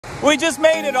We just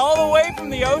made it all the way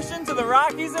from the ocean to the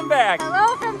Rockies and back.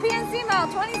 Hello from PNC Mile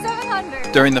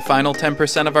 2700. During the final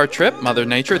 10% of our trip, Mother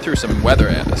Nature threw some weather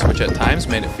at us, which at times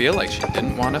made it feel like she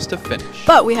didn't want us to finish.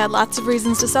 But we had lots of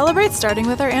reasons to celebrate, starting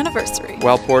with our anniversary.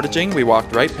 While portaging, we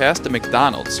walked right past a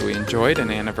McDonald's, so we enjoyed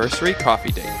an anniversary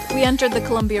coffee date. We entered the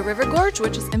Columbia River Gorge,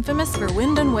 which is infamous for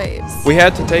wind and waves. We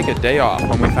had to take a day off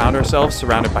when we found ourselves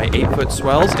surrounded by 8-foot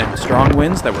swells and strong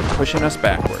winds that were pushing us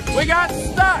backwards. We got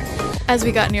stuck! As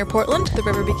we got near Portland, the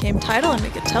river became tidal and we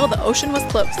could tell the ocean was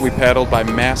close. We paddled by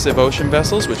massive ocean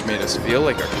vessels, which made us feel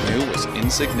like our canoe was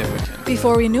insignificant.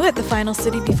 Before we knew it, the final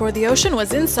city before the ocean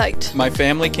was in sight. My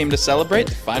family came to celebrate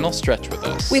the final stretch with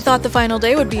us. We thought the final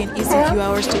day would be an easy few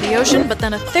hours to the ocean, but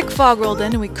then a thick fog rolled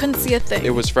in and we couldn't see a thing.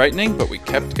 It was frightening, but we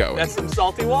kept going. That's some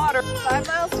salty water. 5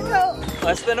 miles to go.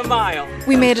 Less than a mile.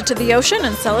 We made it to the ocean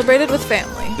and celebrated with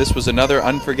family. This was another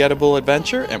unforgettable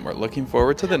adventure, and we're looking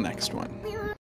forward to the next one.